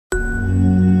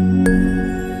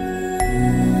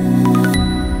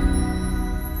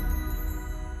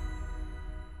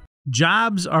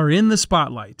Jobs are in the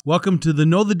spotlight. Welcome to the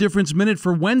Know the Difference Minute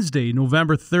for Wednesday,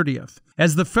 November 30th.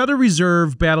 As the Federal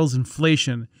Reserve battles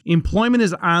inflation, employment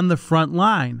is on the front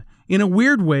line. In a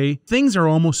weird way, things are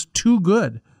almost too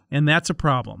good, and that's a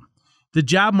problem. The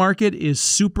job market is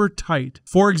super tight.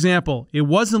 For example, it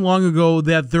wasn't long ago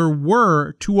that there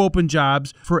were 2 open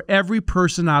jobs for every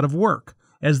person out of work.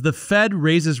 As the Fed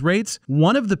raises rates,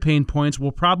 one of the pain points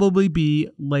will probably be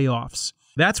layoffs.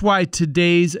 That's why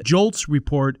today's JOLTS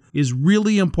report is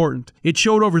really important. It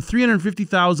showed over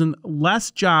 350,000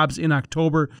 less jobs in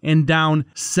October and down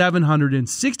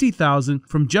 760,000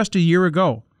 from just a year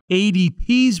ago.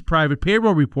 ADP's private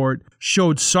payroll report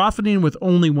showed softening with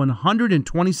only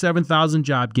 127,000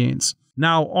 job gains.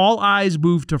 Now, all eyes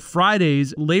move to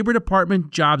Friday's Labor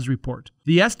Department jobs report.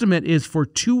 The estimate is for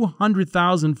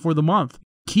 200,000 for the month.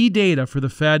 Key data for the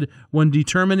Fed when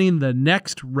determining the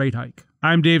next rate hike.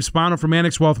 I'm Dave Spano from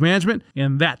Annex Wealth Management,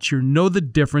 and that's your Know the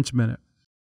Difference Minute.